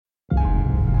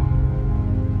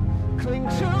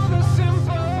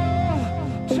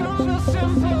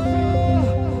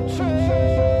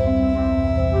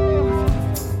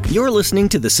You're listening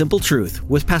to The Simple Truth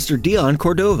with Pastor Dion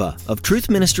Cordova of Truth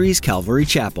Ministries Calvary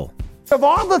Chapel. Of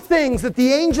all the things that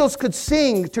the angels could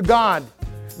sing to God,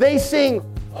 they sing,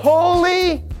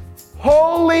 holy,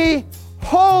 holy,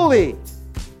 holy.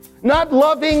 Not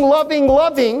loving, loving,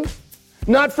 loving.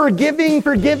 Not forgiving,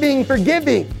 forgiving,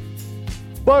 forgiving.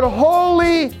 But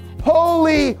holy,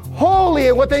 holy, holy.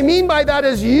 And what they mean by that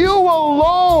is you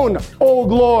alone, O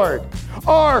Lord,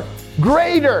 are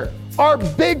greater, are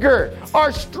bigger,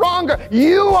 are stronger.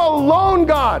 You alone,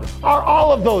 God, are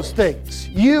all of those things.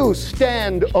 You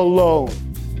stand alone.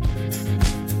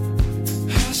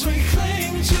 As we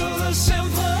cling to the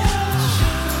simple.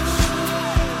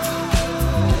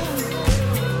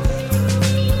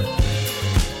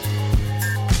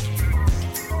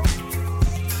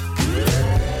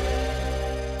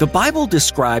 The Bible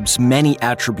describes many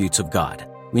attributes of God.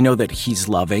 We know that He's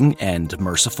loving and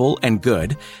merciful and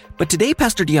good, but today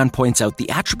Pastor Dion points out the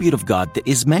attribute of God that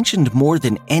is mentioned more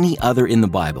than any other in the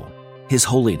Bible, His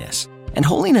holiness. And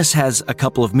holiness has a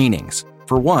couple of meanings.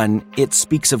 For one, it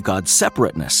speaks of God's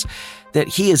separateness, that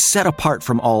He is set apart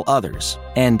from all others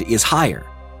and is higher.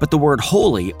 But the word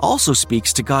holy also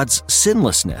speaks to God's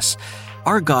sinlessness.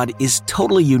 Our God is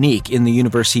totally unique in the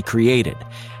universe He created.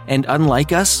 And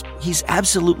unlike us, He's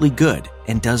absolutely good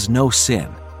and does no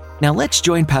sin. Now let's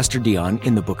join Pastor Dion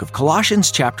in the book of Colossians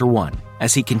chapter 1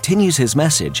 as he continues his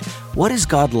message, What is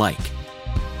God Like?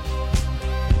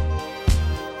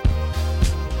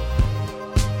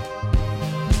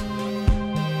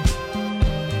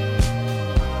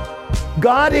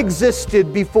 God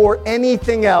existed before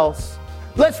anything else.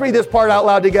 Let's read this part out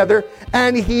loud together.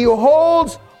 And He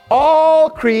holds all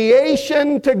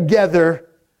creation together.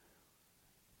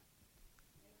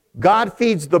 God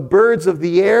feeds the birds of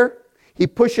the air. He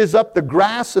pushes up the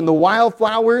grass and the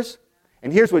wildflowers.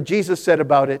 And here's what Jesus said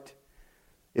about it.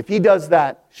 If He does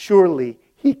that, surely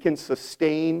He can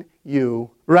sustain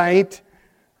you, right?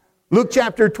 Luke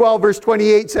chapter 12, verse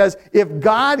 28 says, if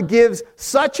God gives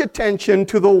such attention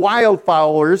to the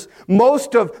wildflowers,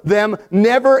 most of them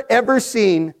never ever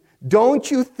seen, don't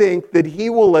you think that He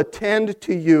will attend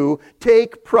to you,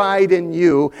 take pride in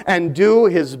you, and do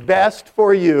His best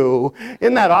for you?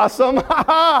 Isn't that awesome?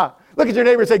 Look at your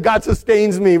neighbor and say, God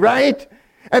sustains me, right?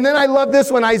 And then I love this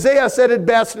one. Isaiah said it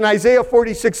best in Isaiah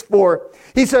 46:4.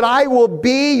 He said, I will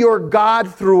be your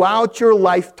God throughout your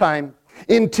lifetime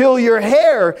until your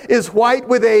hair is white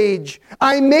with age.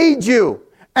 I made you,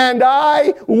 and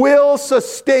I will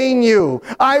sustain you.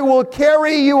 I will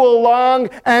carry you along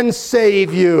and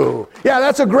save you. Yeah,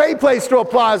 that's a great place to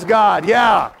applaud God.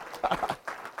 Yeah.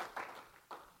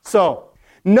 So,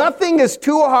 nothing is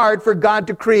too hard for God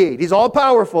to create. He's all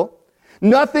powerful.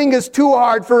 Nothing is too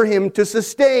hard for Him to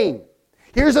sustain.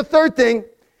 Here's a third thing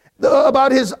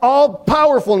about His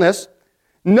all-powerfulness.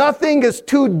 Nothing is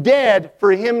too dead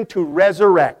for Him to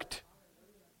resurrect.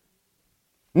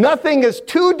 Nothing is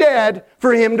too dead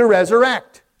for Him to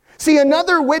resurrect. See,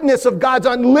 another witness of God's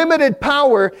unlimited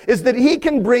power is that He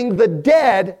can bring the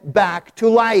dead back to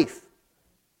life.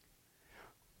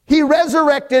 He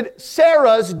resurrected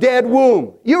Sarah's dead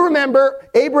womb. You remember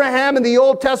Abraham in the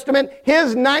Old Testament,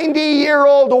 his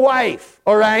 90-year-old wife,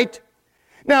 all right?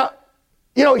 Now,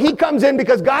 you know, he comes in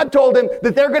because God told him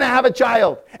that they're going to have a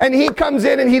child. And he comes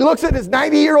in and he looks at his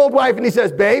 90-year-old wife and he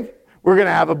says, babe, we're going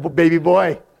to have a baby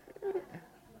boy.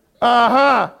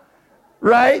 Uh-huh.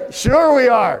 Right? Sure we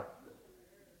are.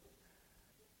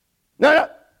 No,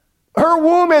 her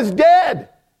womb is dead.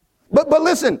 But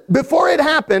listen, before it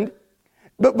happened,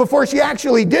 but before she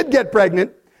actually did get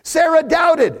pregnant, Sarah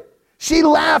doubted. She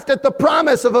laughed at the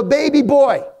promise of a baby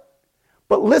boy.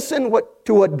 But listen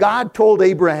to what God told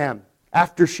Abraham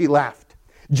after she laughed.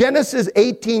 Genesis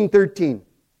 18:13.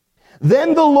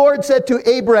 Then the Lord said to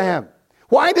Abraham,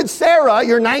 why did Sarah,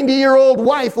 your 90-year-old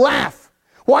wife, laugh?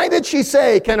 Why did she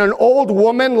say, can an old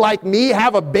woman like me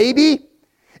have a baby?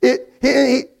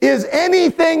 Is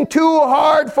anything too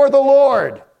hard for the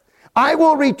Lord? I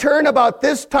will return about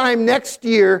this time next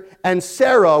year, and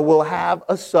Sarah will have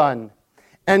a son.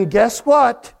 And guess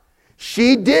what?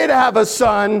 She did have a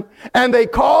son, and they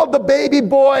called the baby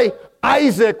boy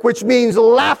Isaac, which means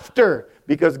laughter,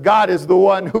 because God is the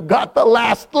one who got the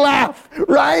last laugh,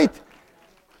 right?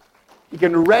 He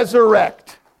can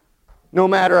resurrect no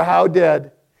matter how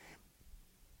dead.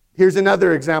 Here's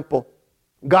another example.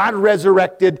 God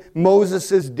resurrected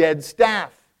Moses' dead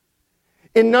staff.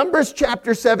 In Numbers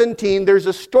chapter 17, there's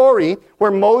a story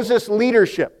where Moses'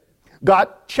 leadership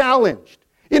got challenged.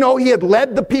 You know, he had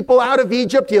led the people out of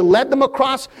Egypt. He had led them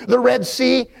across the Red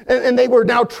Sea, and they were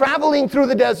now traveling through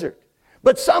the desert.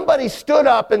 But somebody stood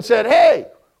up and said, hey,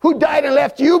 who died and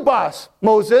left you, boss,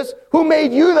 Moses? Who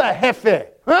made you the jefe?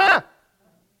 Huh?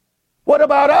 What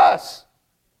about us?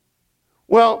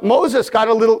 Well, Moses got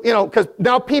a little, because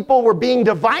now people were being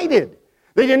divided.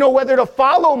 They didn't know whether to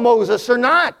follow Moses or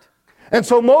not. And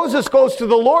so Moses goes to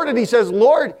the Lord and he says,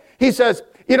 Lord,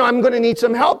 I'm going to need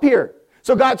some help here.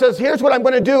 So God says, here's what I'm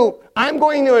going to do. I'm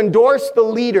going to endorse the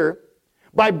leader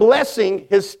by blessing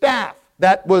his staff.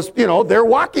 That was, their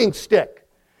walking stick.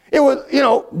 It was,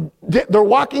 their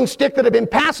walking stick that had been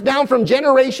passed down from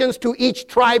generations to each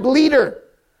tribe leader.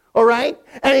 All right?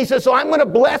 And he says, so I'm going to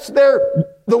bless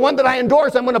the one that I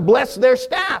endorse, I'm going to bless their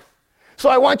staff. So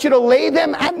I want you to lay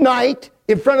them at night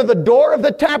in front of the door of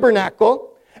the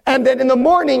tabernacle. And then in the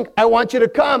morning, I want you to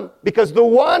come, because the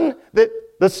one that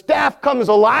the staff comes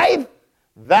alive,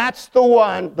 that's the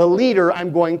one, the leader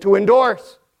I'm going to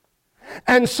endorse.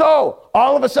 And so,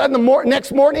 all of a sudden,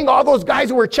 next morning, all those guys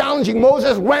who were challenging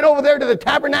Moses went over there to the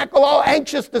tabernacle, all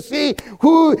anxious to see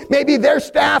who, maybe their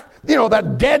staff,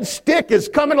 that dead stick is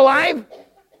coming alive.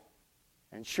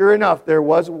 And sure enough, there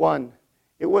was one.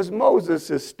 It was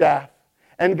Moses' staff.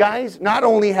 And guys, not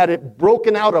only had it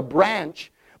broken out a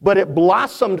branch, but it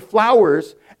blossomed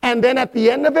flowers. And then at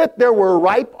the end of it, there were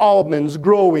ripe almonds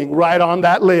growing right on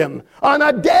that limb, on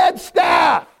a dead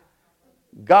staff.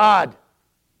 God,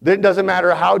 it doesn't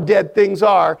matter how dead things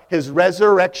are, his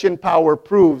resurrection power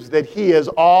proves that he is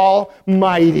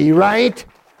almighty, right?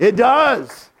 It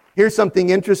does. Here's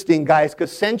something interesting, guys,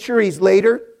 because centuries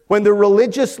later, when the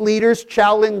religious leaders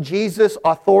challenged Jesus'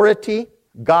 authority,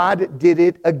 God did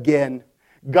it again.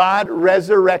 God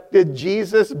resurrected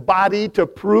Jesus' body to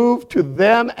prove to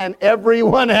them and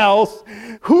everyone else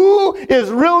who is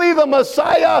really the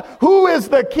Messiah, who is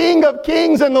the King of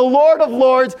Kings and the Lord of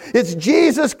Lords. It's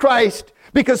Jesus Christ.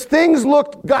 Because things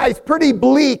looked, guys, pretty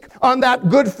bleak on that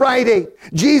Good Friday.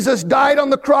 Jesus died on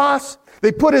the cross.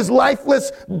 They put his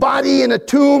lifeless body in a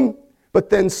tomb. But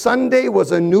then Sunday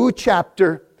was a new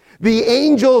chapter. The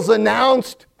angels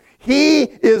announced, he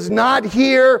is not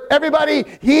here. Everybody,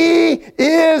 he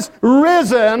is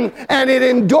risen. And it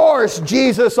endorsed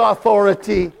Jesus'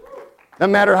 authority, no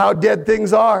matter how dead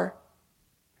things are.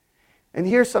 And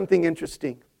here's something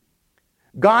interesting.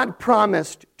 God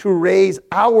promised to raise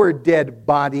our dead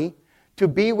body to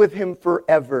be with him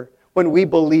forever when we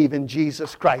believe in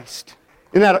Jesus Christ.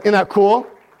 Isn't that cool?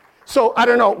 So, I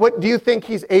don't know, what do you think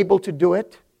he's able to do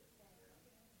it?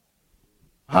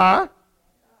 Huh?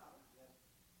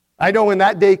 I know when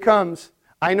that day comes,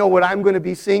 I know what I'm going to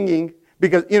be singing,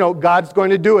 because, God's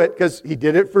going to do it, because he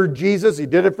did it for Jesus, he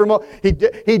did it for Moses, he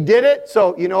did it,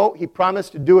 so, he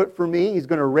promised to do it for me. He's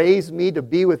going to raise me to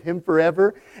be with him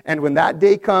forever, and when that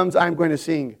day comes, I'm going to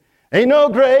sing, ain't no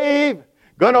grave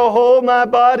gonna hold my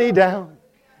body down,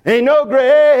 ain't no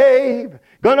grave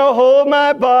gonna hold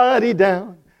my body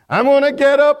down, I'm going to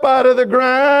get up out of the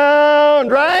ground,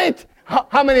 right?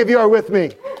 How many of you are with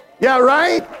me? Yeah,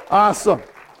 right? Awesome.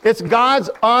 It's God's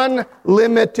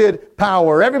unlimited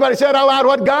power. Everybody say it out loud.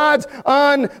 What? God's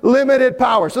unlimited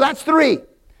power. So that's 3.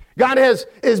 God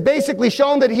is basically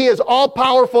shown that he is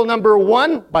all-powerful, number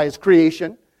 1, by his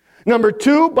creation. Number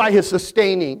 2, by his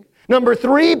sustaining. Number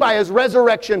 3, by his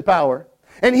resurrection power.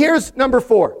 And here's number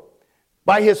 4,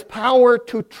 by his power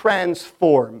to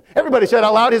transform. Everybody say it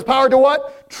out loud. His power to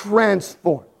what?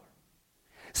 Transform.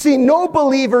 See, no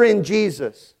believer in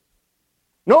Jesus,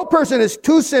 no person is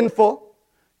too sinful,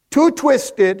 too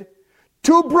twisted,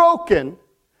 too broken,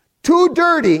 too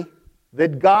dirty,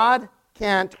 that God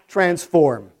can't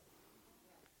transform.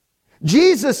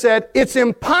 Jesus said it's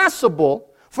impossible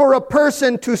for a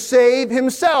person to save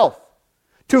himself,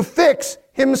 to fix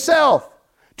himself,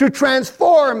 to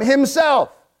transform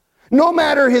himself. No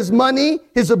matter his money,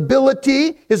 his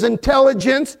ability, his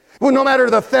intelligence, no matter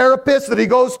the therapist that he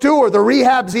goes to or the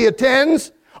rehabs he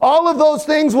attends, all of those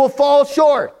things will fall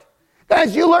short.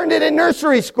 Guys, you learned it in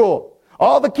nursery school.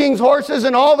 All the king's horses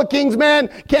and all the king's men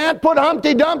can't put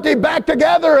Humpty Dumpty back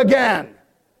together again.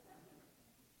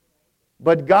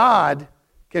 But God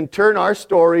can turn our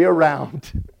story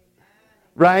around.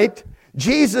 Right?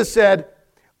 Jesus said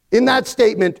in that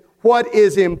statement, what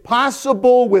is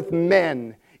impossible with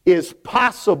men is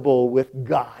possible with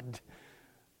God.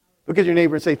 Look at your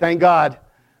neighbor and say, thank God,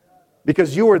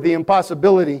 because you were the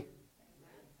impossibility.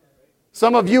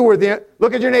 Some of you were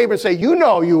look at your neighbor and say, you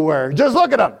know you were. Just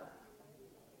look at them.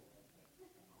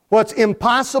 What's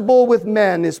impossible with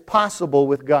men is possible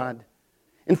with God.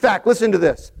 In fact, listen to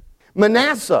this.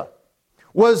 Manasseh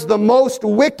was the most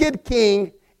wicked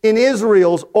king in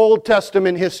Israel's Old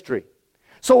Testament history.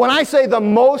 So when I say the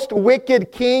most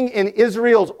wicked king in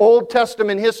Israel's Old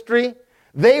Testament history,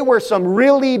 they were some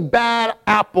really bad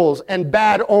apples and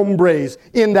bad hombres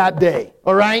in that day.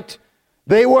 All right?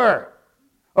 They were.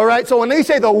 All right? So when they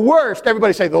say the worst,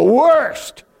 everybody say the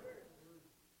worst.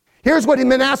 Here's what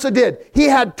Manasseh did. He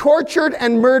had tortured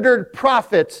and murdered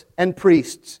prophets and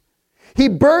priests. He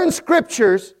burned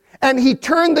scriptures, and he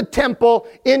turned the temple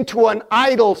into an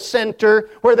idol center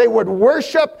where they would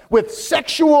worship with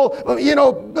sexual,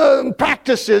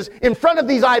 practices in front of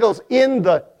these idols in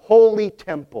the holy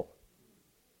temple.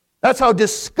 That's how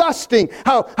disgusting,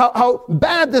 how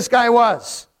bad this guy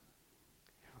was.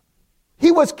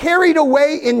 He was carried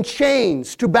away in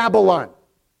chains to Babylon.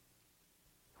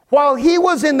 While he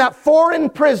was in that foreign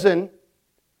prison,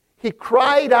 he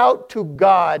cried out to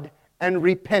God and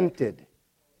repented.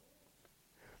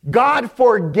 God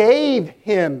forgave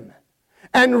him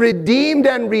and redeemed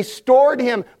and restored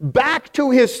him back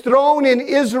to his throne in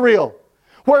Israel,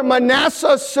 where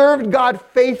Manasseh served God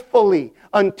faithfully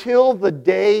until the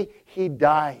day he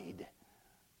died.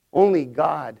 Only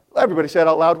God. Everybody said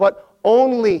out loud, what?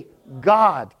 Only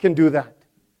God can do that.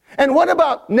 And what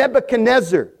about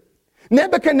Nebuchadnezzar?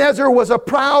 Nebuchadnezzar was a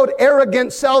proud,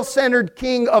 arrogant, self-centered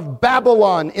king of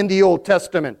Babylon in the Old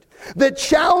Testament that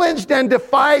challenged and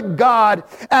defied God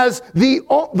as the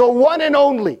one and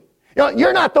only.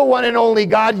 You're not the one and only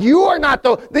God. You're not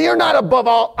above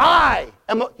all.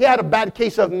 He had a bad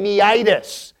case of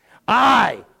meitis.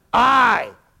 I.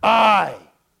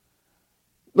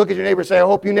 Look at your neighbor and say, I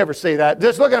hope you never say that.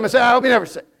 Just look at him and say, I hope you never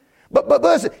say. But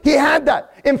listen, he had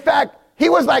that. In fact, he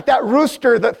was like that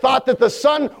rooster that thought that the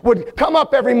sun would come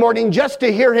up every morning just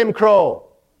to hear him crow.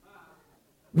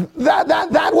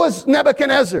 That was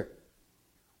Nebuchadnezzar.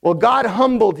 Well, God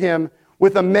humbled him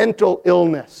with a mental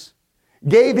illness,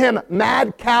 gave him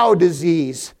mad cow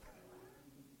disease.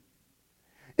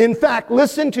 In fact,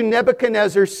 listen to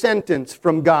Nebuchadnezzar's sentence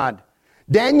from God.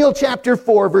 Daniel chapter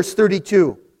 4, verse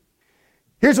 32.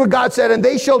 Here's what God said, and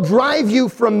they shall drive you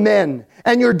from men,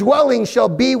 and your dwelling shall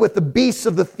be with the beasts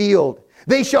of the field.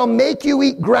 They shall make you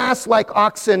eat grass like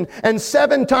oxen, and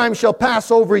 7 times shall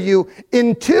pass over you,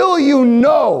 until you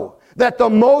know that the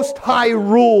Most High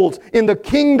rules in the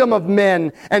kingdom of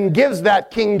men and gives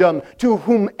that kingdom to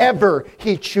whomever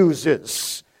he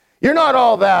chooses. You're not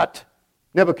all that,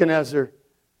 Nebuchadnezzar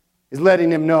is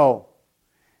letting him know.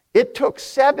 It took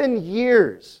 7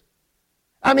 years.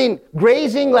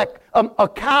 Grazing like a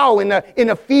cow in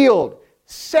a field.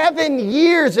 7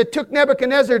 years it took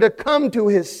Nebuchadnezzar to come to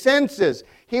his senses.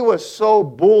 He was so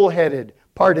bullheaded,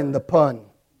 pardon the pun.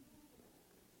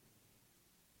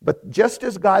 But just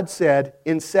as God said,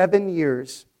 in 7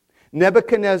 years,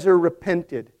 Nebuchadnezzar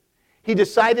repented. He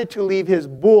decided to leave his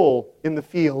bull in the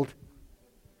field.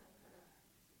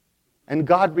 And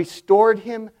God restored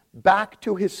him back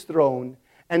to his throne.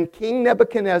 And King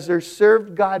Nebuchadnezzar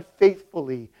served God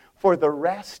faithfully for the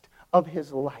rest of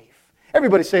his life.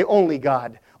 Everybody say, only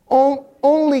God.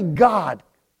 Only God.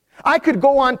 I could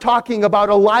go on talking about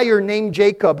a liar named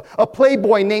Jacob, a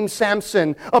playboy named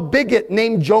Samson, a bigot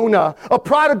named Jonah, a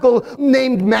prodigal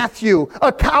named Matthew,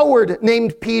 a coward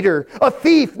named Peter, a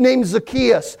thief named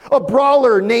Zacchaeus, a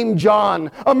brawler named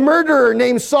John, a murderer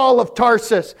named Saul of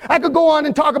Tarsus. I could go on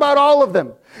and talk about all of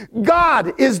them.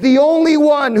 God is the only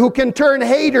one who can turn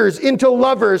haters into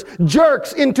lovers,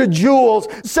 jerks into jewels,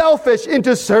 selfish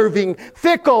into serving,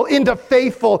 fickle into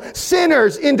faithful,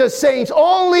 sinners into saints.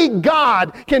 Only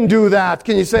God can do that.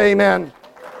 Can you say amen?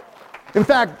 In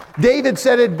fact, David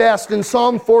said it best in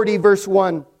Psalm 40, verse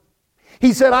 1.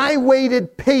 He said, I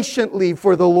waited patiently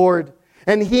for the Lord,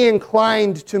 and he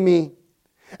inclined to me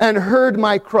and heard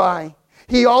my cry.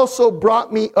 He also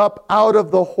brought me up out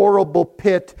of the horrible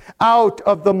pit, out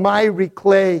of the miry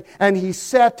clay, and he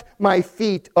set my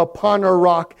feet upon a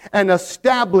rock and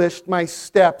established my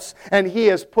steps, and he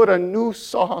has put a new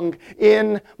song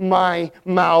in my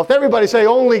mouth. Everybody say,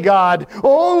 only God.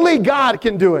 Only God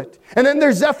can do it. And then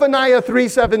there's Zephaniah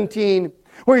 3:17.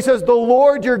 Where he says, the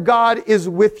Lord your God is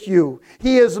with you.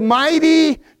 He is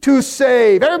mighty to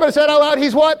save. Everybody say it out loud.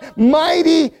 He's what?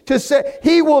 Mighty to save.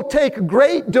 He will take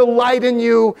great delight in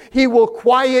you. He will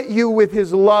quiet you with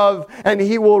his love, and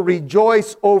he will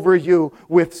rejoice over you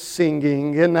with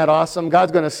singing. Isn't that awesome?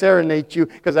 God's going to serenade you,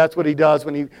 because that's what he does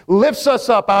when he lifts us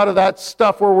up out of that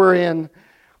stuff where we're in.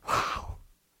 Wow.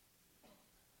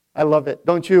 I love it.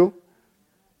 Don't you?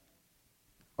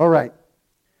 All right.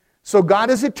 So God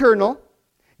is eternal.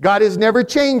 God is never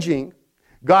changing.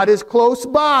 God is close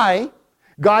by.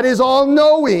 God is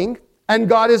all-knowing. And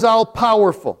God is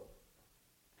all-powerful.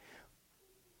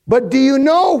 But do you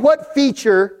know what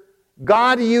feature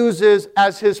God uses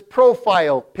as his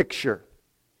profile picture?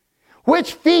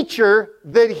 Which feature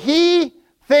that he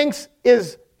thinks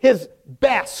is his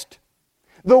best?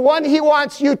 The one he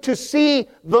wants you to see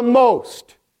the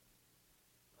most.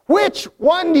 Which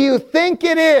one do you think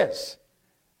it is?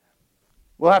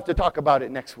 We'll have to talk about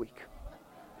it next week.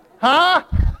 Huh?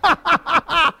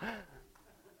 I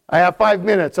have 5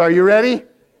 minutes. Are you ready?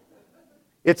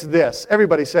 It's this.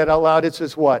 Everybody said out loud, it's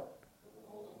this what?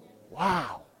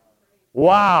 Wow.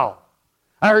 Wow.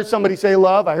 I heard somebody say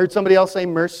love. I heard somebody else say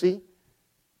mercy.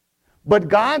 But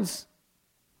God's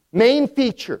main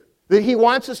feature that he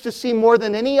wants us to see more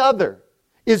than any other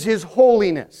is his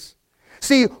holiness.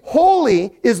 See,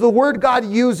 holy is the word God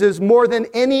uses more than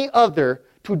any other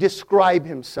to describe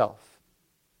himself.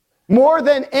 More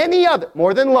than any other.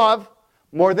 More than love,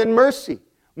 more than mercy,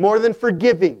 more than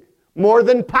forgiving, more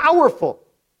than powerful.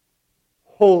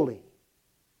 Holy.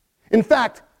 In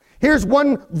fact, here's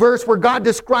one verse where God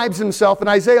describes himself in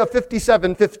Isaiah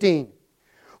 57:15.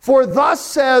 For thus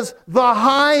says the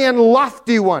high and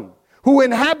lofty one, who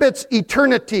inhabits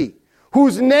eternity,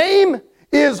 whose name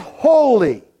is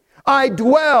holy. I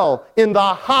dwell in the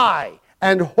high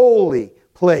and holy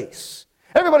place.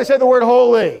 Everybody say the word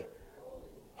holy.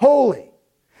 Holy.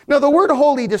 Now the word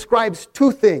holy describes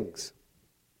two things.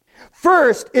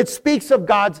 First, it speaks of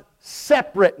God's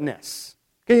separateness.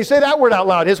 Can you say that word out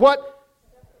loud? His what?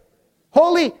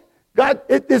 Holy. God,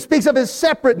 it speaks of his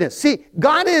separateness. See,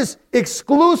 God is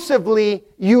exclusively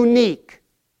unique.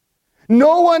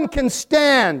 No one can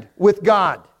stand with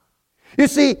God. You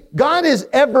see, God is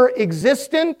ever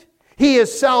existent. He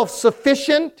is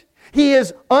self-sufficient. He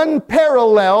is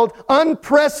unparalleled,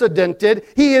 unprecedented.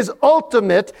 He is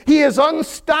ultimate. He is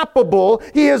unstoppable.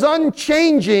 He is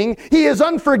unchanging. He is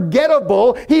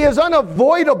unforgettable. He is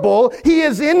unavoidable. He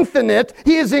is infinite.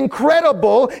 He is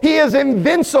incredible. He is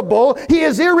invincible. He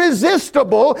is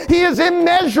irresistible. He is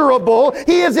immeasurable.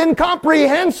 He is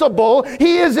incomprehensible.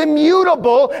 He is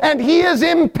immutable. And he is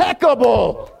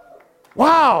impeccable.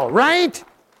 Wow, right?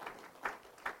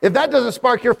 If that doesn't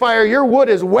spark your fire, your wood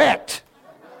is wet.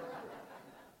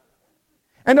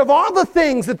 And of all the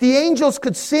things that the angels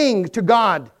could sing to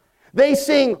God, they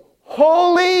sing,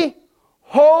 holy,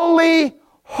 holy,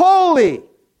 holy.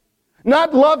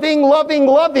 Not loving, loving,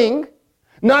 loving.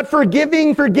 Not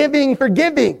forgiving, forgiving,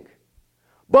 forgiving.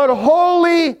 But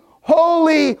holy,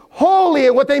 holy, holy.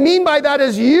 And what they mean by that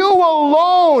is you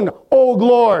alone, O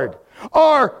Lord,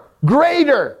 are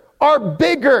greater, are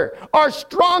bigger, are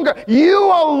stronger. You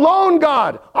alone,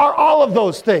 God, are all of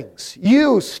those things.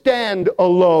 You stand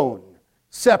alone.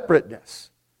 Separateness.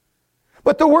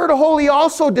 But the word holy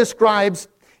also describes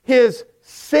his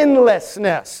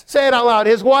sinlessness. Say it out loud.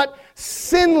 His what?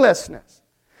 Sinlessness.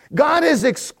 God is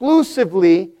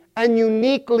exclusively and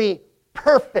uniquely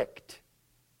perfect.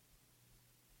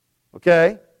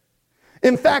 Okay?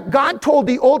 In fact, God told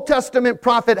the Old Testament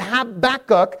prophet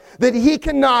Habakkuk that he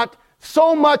cannot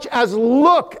so much as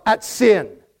look at sin.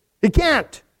 He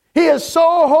can't. He is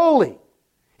so holy.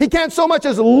 He can't so much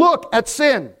as look at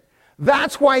sin.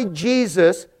 That's why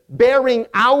Jesus, bearing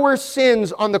our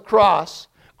sins on the cross,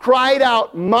 cried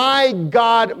out, my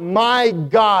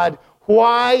God,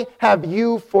 why have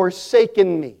you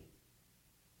forsaken me?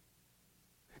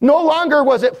 No longer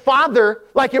was it Father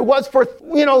like it was for,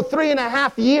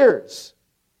 3.5 years.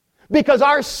 Because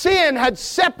our sin had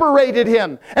separated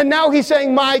him. And now he's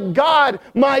saying, my God,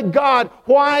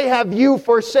 why have you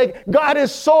forsaken? God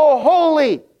is so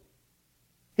holy.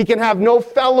 He can have no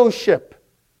fellowship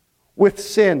with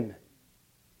sin.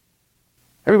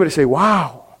 Everybody say,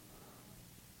 wow.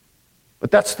 But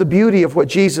that's the beauty of what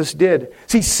Jesus did.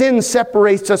 See, sin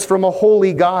separates us from a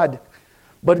holy God.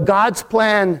 But God's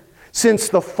plan since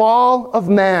the fall of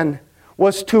man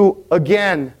was to,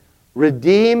 again,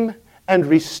 redeem and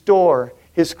restore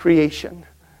his creation.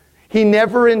 He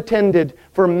never intended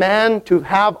for man to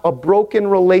have a broken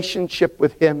relationship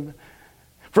with him.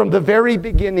 From the very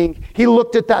beginning, he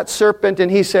looked at that serpent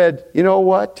and he said, you know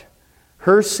what?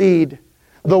 Her seed,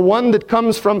 the one that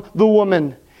comes from the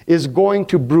woman, is going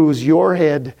to bruise your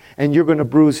head and you're going to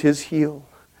bruise his heel.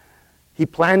 He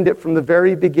planned it from the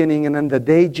very beginning, and on the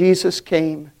day Jesus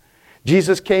came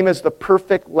as the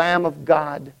perfect Lamb of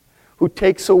God who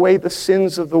takes away the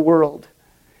sins of the world.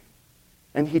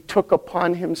 And he took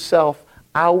upon himself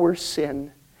our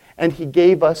sin, and he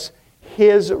gave us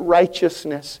his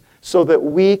righteousness so that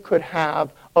we could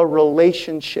have a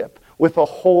relationship with a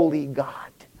holy God.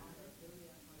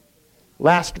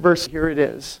 Last verse, here it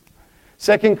is.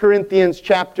 2 Corinthians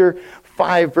chapter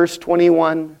 5, verse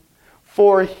 21.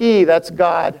 For he, that's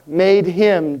God, made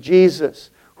him,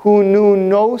 Jesus, who knew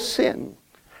no sin,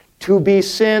 to be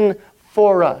sin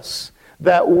for us,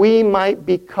 that we might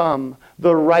become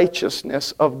the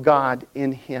righteousness of God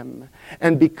in him.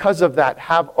 And because of that,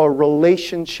 have a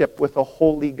relationship with a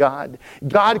holy God.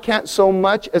 God can't so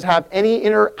much as have any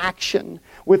interaction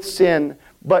with sin.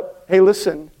 But hey,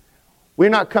 listen, we're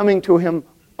not coming to him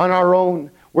on our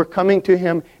own. We're coming to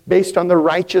him based on the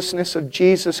righteousness of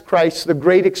Jesus Christ, the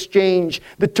great exchange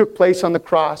that took place on the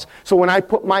cross. So when I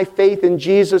put my faith in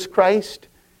Jesus Christ,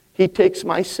 he takes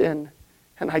my sin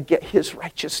and I get his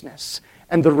righteousness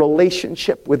and the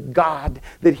relationship with God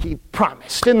that he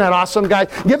promised. Isn't that awesome, guys?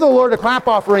 Give the Lord a clap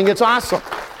offering. It's awesome.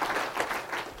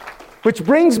 Which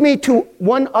brings me to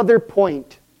one other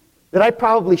point that I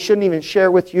probably shouldn't even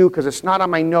share with you because it's not on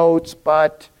my notes,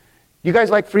 but you guys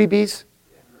like freebies?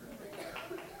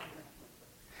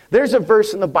 There's a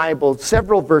verse in the Bible,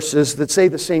 several verses that say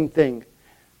the same thing.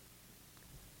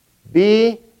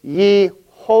 Be ye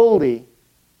holy.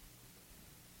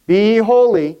 Be ye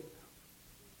holy,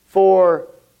 for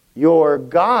your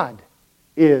God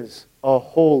is a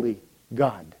holy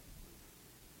God.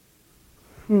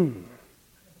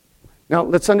 Now,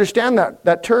 let's understand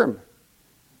that term.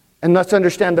 And let's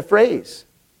understand the phrase.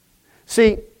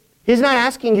 See, he's not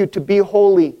asking you to be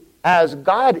holy as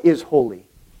God is holy.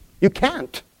 You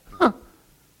can't.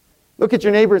 Look at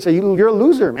your neighbor and say, you're a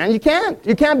loser, man. You can't.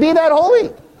 You can't be that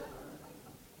holy.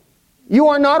 You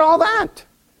are not all that.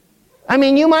 I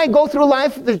mean, you might go through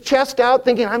life with the chest out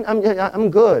thinking,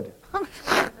 I'm good.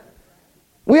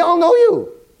 We all know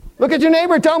you. Look at your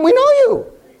neighbor, tell him, we know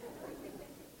you.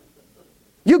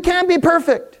 You can't be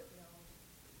perfect.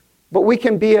 But we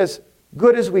can be as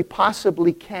good as we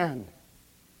possibly can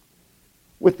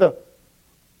with the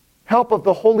help of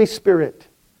the Holy Spirit.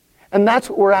 And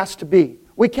that's what we're asked to be.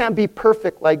 We can't be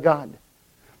perfect like God,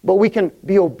 but we can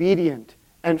be obedient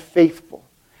and faithful.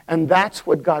 And that's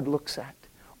what God looks at.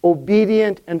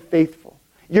 Obedient and faithful.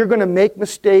 You're going to make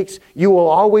mistakes. You will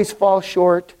always fall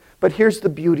short. But here's the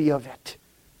beauty of it.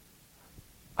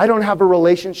 I don't have a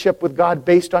relationship with God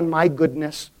based on my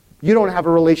goodness. You don't have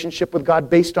a relationship with God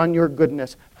based on your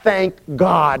goodness. Thank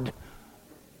God.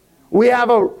 We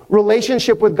have a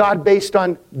relationship with God based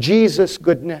on Jesus'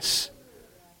 goodness.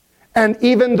 And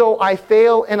even though I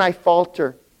fail and I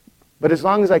falter, but as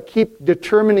long as I keep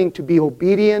determining to be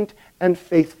obedient and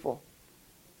faithful,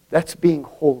 that's being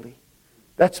holy.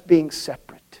 That's being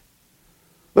separate.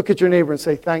 Look at your neighbor and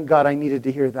say, thank God I needed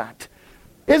to hear that.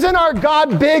 Isn't our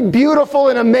God big, beautiful,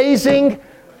 and amazing?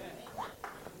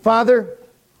 Father,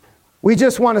 we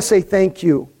just want to say thank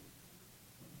you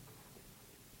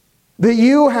that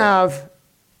you have,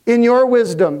 in your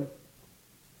wisdom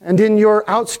and in your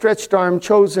outstretched arm,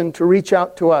 chosen to reach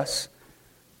out to us.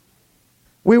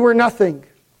 We were nothing,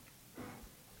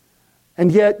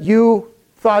 and yet you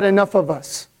thought enough of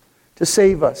us to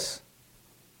save us,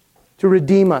 to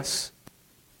redeem us,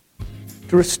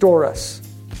 to restore us.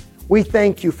 We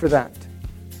thank you for that.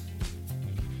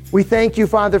 We thank you,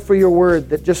 Father, for your word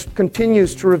that just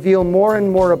continues to reveal more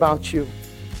and more about you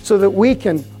so that we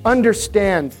can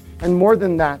understand, and more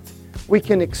than that, we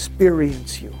can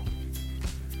experience you.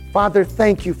 Father,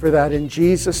 thank you for that in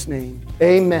Jesus' name.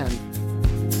 Amen.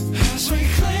 As we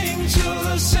cling to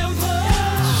the simple.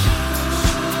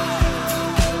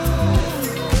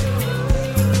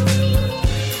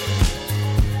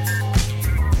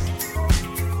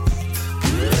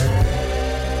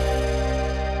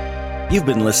 You've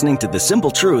been listening to The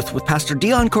Simple Truth with Pastor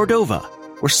Dion Cordova.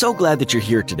 We're so glad that you're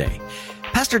here today.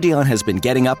 Pastor Dion has been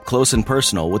getting up close and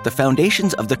personal with the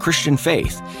foundations of the Christian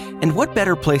faith. And what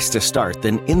better place to start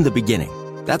than in the beginning?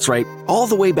 That's right, all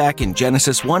the way back in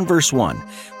Genesis 1 verse 1,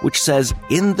 which says,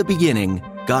 "In the beginning,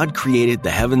 God created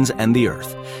the heavens and the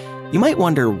earth." You might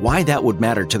wonder why that would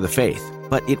matter to the faith,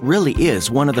 but it really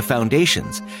is one of the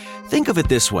foundations. Think of it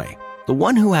this way. The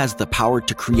one who has the power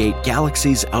to create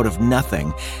galaxies out of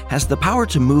nothing has the power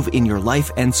to move in your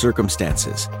life and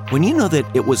circumstances. When you know that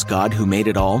it was God who made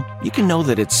it all, you can know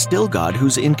that it's still God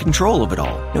who's in control of it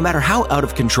all. No matter how out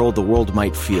of control the world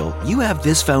might feel, you have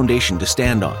this foundation to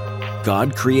stand on.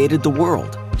 God created the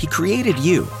world. He created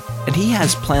you. And He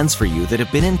has plans for you that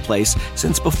have been in place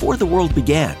since before the world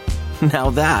began. Now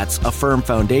that's a firm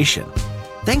foundation.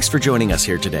 Thanks for joining us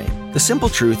here today. The Simple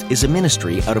Truth is a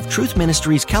ministry out of Truth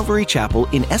Ministries Calvary Chapel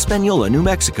in Espanola, New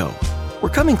Mexico. We're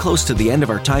coming close to the end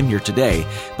of our time here today,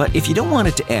 but if you don't want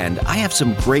it to end, I have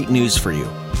some great news for you.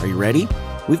 Are you ready?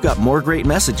 We've got more great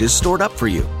messages stored up for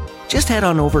you. Just head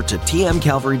on over to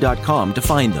tmcalvary.com to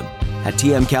find them. At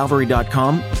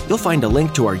tmcalvary.com, you'll find a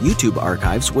link to our YouTube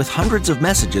archives with hundreds of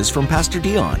messages from Pastor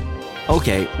Dion.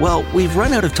 Okay, well, we've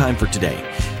run out of time for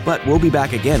today, but we'll be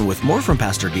back again with more from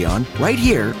Pastor Dion right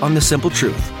here on The Simple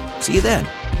Truth. See you then.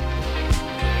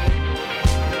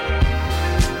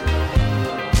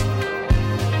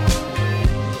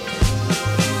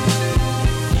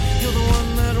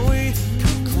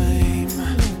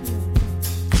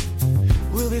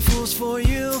 faithful's for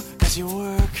you as you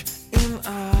work in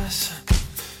us.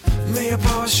 May your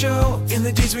power show in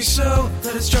the deeds we sow.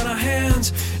 Let us join our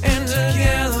hands, and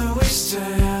together we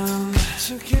stand.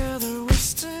 Together we